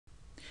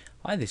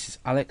Hi, this is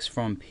Alex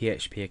from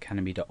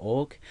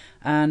phpacademy.org,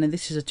 and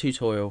this is a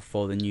tutorial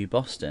for the new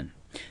Boston.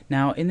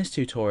 Now, in this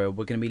tutorial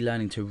we're going to be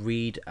learning to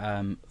read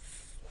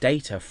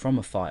data from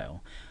a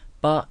file,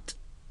 but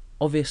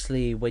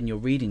obviously when you're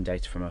reading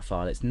data from a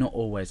file it's not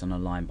always on a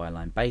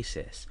line-by-line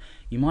basis.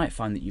 You might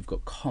find that you've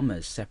got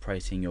commas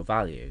separating your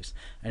values,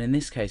 and in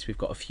this case we've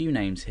got a few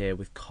names here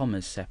with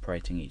commas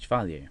separating each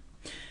value.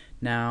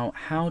 Now,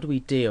 how do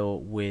we deal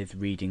with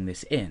reading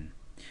this in?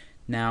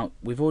 Now,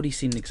 we've already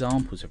seen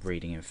examples of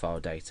reading in file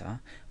data,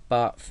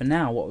 but for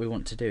now what we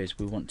want to do is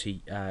we want to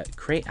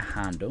create a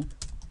handle,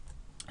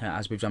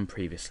 as we've done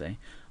previously.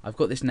 I've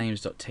got this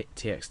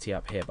names.txt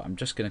up here, but I'm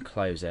just going to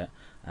close it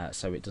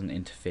so it doesn't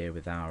interfere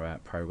with our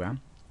program.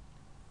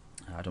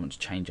 I don't want to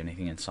change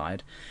anything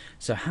inside.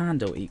 So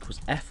handle equals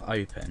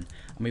fopen,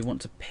 and we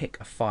want to pick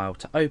a file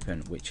to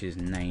open, which is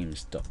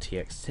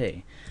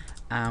names.txt.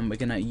 And we're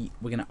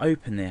gonna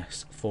open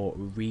this for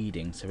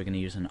reading, so we're going to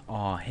use an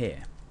R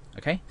here.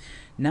 Okay,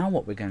 now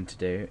what we're going to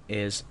do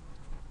is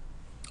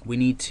we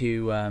need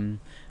to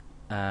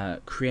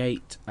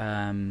create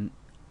a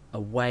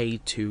way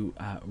to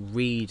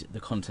read the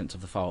contents of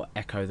the file,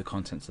 echo the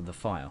contents of the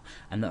file,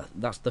 and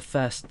that's the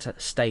first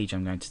stage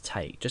I'm going to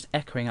take, just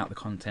echoing out the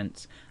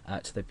contents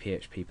to the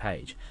PHP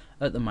page.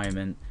 At the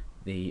moment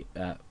it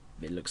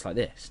looks like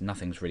this,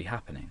 nothing's really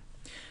happening.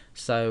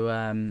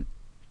 So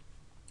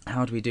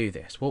how do we do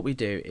this? What we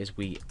do is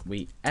we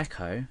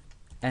echo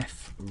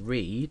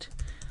fread,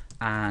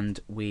 and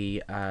we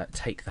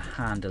take the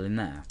handle in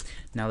there.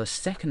 Now the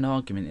second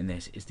argument in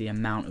this is the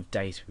amount of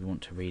data we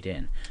want to read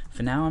in.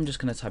 For now I'm just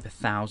going to type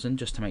 1000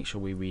 just to make sure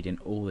we read in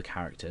all the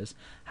characters.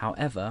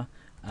 However,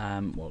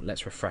 well,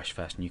 let's refresh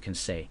first and you can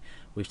see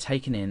we've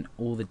taken in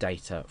all the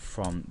data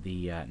from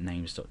the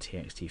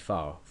names.txt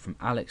file. From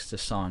Alex to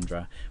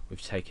Sandra,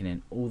 we've taken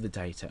in all the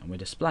data and we're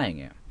displaying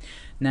it.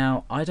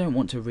 Now I don't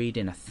want to read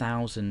in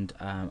 1000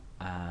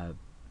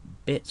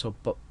 bits or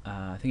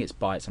I think it's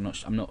bytes.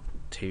 I'm not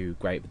too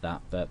great with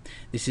that, but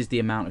this is the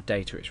amount of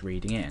data it's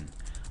reading in.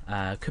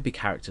 Could be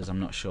characters, I'm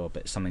not sure,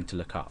 but it's something to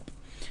look up.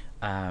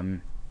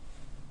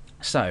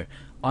 So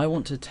I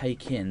want to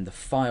take in the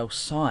file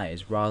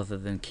size rather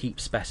than keep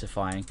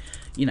specifying.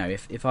 You know,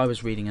 if I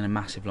was reading in a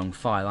massive long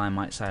file, I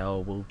might say, oh,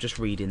 we'll just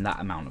read in that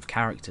amount of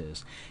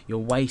characters. You're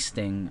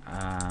wasting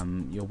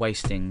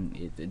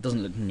it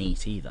doesn't look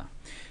neat either.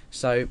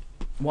 So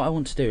what I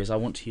want to do is I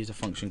want to use a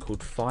function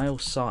called file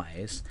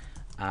size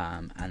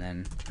and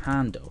then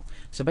handle.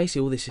 So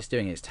basically all this is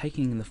doing is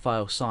taking the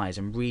file size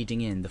and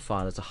reading in the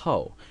file as a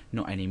whole,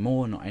 not any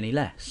more, not any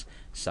less.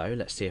 So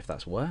let's see if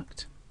that's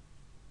worked.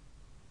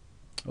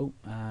 Oh,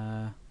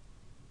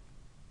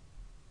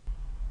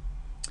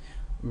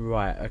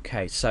 right,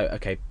 okay, so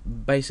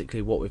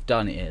basically what we've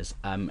done is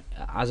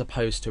as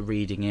opposed to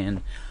reading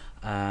in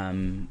a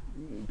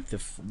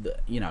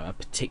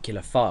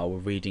particular file, we're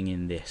reading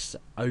in this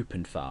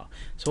open file.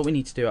 So what we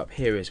need to do up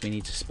here is we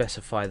need to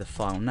specify the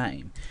file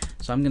name.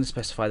 So I'm going to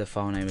specify the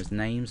file name as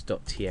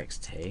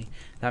names.txt.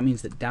 That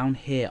means that down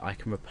here I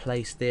can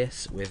replace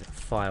this with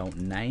file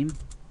name,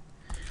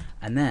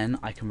 and then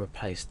I can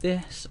replace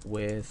this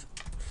with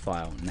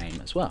file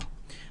name as well.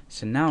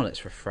 So now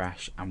let's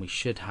refresh and we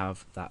should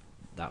have that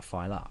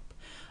file up.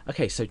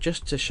 Okay, so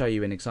just to show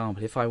you an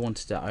example, if I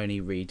wanted to only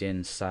read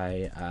in,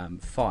 say,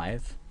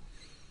 5,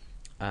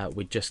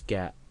 we'd just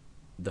get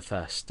the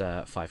first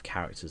 5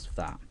 characters of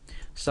that.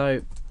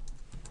 So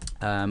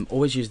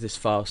always use this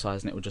file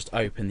size and it will just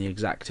open the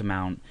exact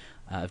amount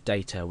of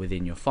data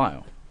within your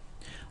file.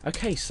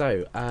 Okay,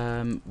 so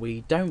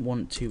we don't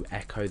want to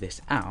echo this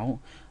out,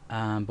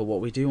 but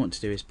what we do want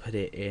to do is put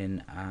it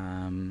in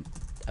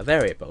a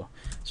variable.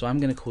 So I'm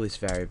going to call this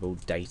variable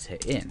data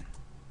in.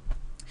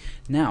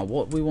 Now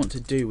what we want to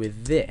do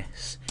with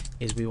this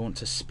is we want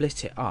to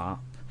split it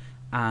up,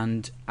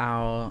 and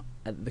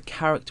the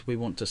character we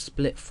want to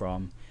split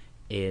from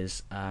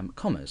is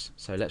commas.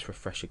 So let's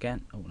refresh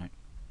again. Oh no,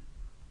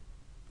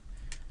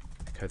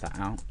 echo that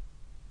out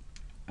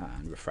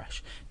and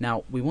refresh.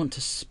 Now we want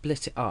to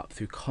split it up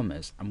through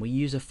commas, and we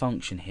use a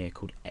function here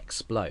called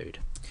explode.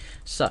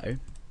 So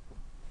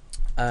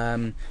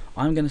I'm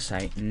going to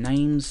say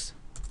names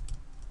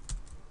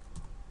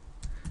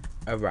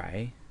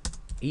array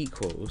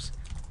equals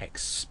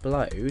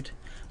explode.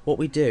 What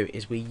we do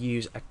is we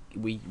use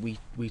we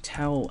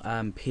tell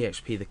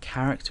PHP the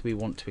character we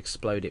want to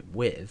explode it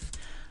with,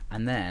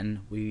 and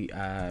then we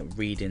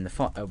read in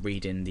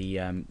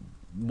the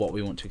what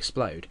we want to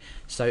explode.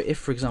 So if,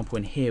 for example,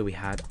 in here we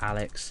had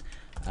Alex,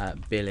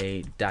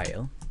 Billy,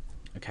 Dale,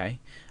 okay,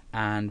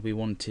 and we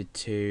wanted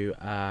to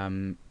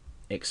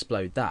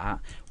explode that,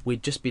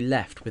 we'd just be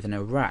left with an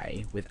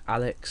array with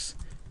Alex,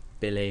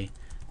 Billy,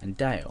 and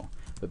Dale.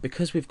 But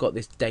because we've got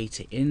this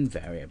data in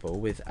variable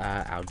with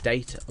our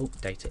data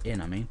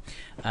in, I mean,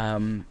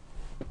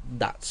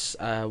 that's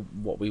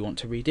what we want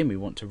to read in. We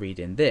want to read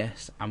in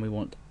this, and we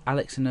want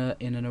Alex in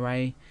an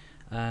array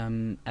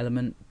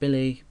element,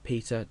 Billy,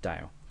 Peter,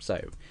 Dale.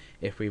 So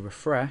if we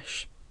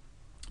refresh,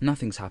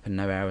 nothing's happened,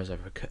 no errors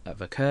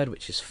have occurred,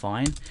 which is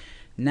fine.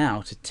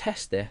 Now to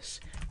test this,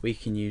 we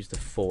can use the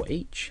for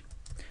each,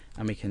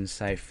 and we can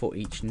say for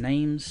each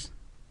names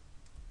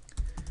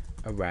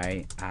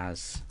array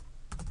as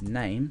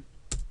name,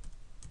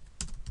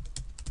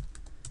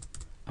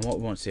 and what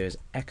we want to do is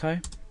echo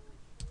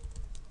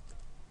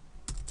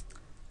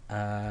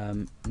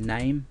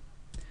name,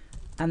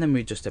 and then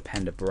we just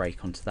append a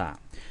break onto that.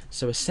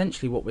 So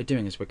essentially what we're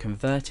doing is we're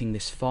converting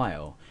this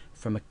file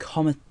from a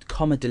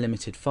comma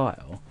delimited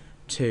file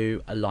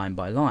to a line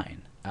by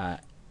line,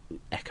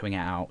 echoing it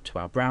out to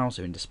our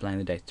browser and displaying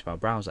the data to our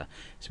browser.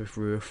 So if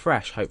we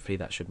refresh, hopefully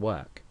that should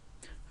work.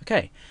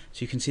 Okay,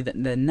 so you can see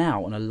that they're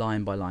now on a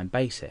line by line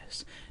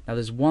basis. Now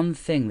there's one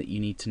thing that you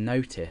need to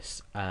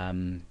notice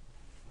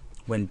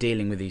when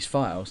dealing with these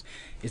files,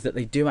 is that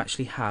they do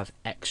actually have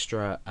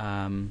extra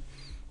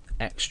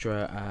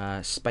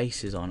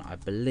spaces on, I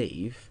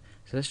believe.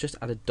 So let's just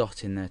add a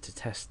dot in there to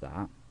test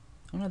that.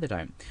 Oh no, they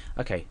don't.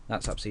 Okay,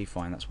 that's absolutely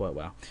fine, that's worked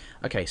well.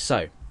 Okay,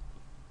 so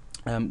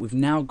we've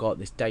now got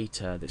this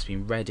data that's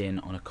been read in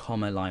on a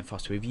comma line file.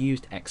 So we've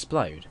used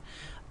explode,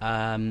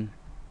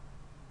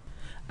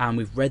 and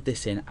we've read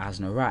this in as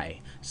an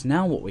array. So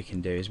now what we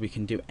can do is we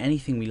can do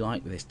anything we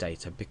like with this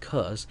data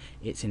because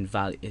it's in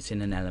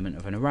an element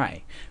of an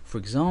array. For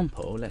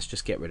example, let's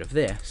just get rid of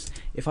this.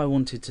 If I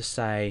wanted to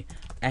say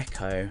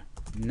echo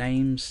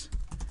names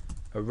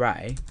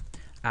array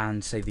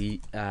and say the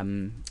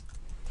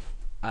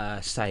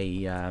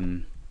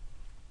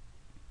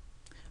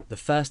the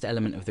first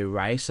element of the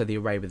array, so the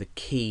array with a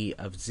key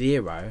of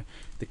 0,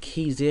 the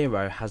key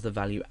 0 has the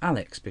value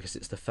Alex because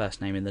it's the first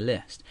name in the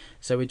list.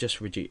 So we're just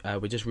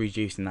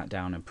reducing that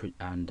down and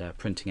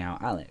printing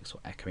out Alex, or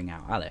echoing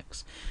out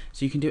Alex.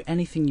 So you can do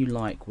anything you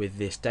like with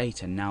this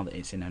data now that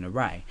it's in an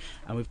array,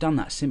 and we've done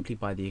that simply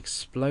by the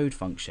explode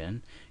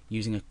function,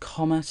 using a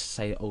comma to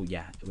say, oh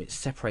yeah, it's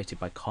separated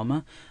by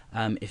comma.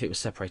 If it was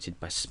separated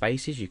by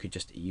spaces, you could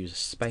just use a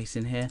space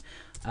in here.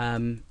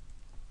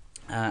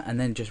 And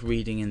then just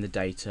reading in the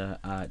data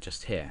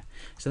just here.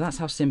 So that's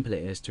how simple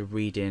it is to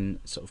read in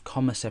sort of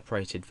comma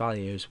separated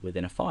values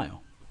within a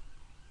file.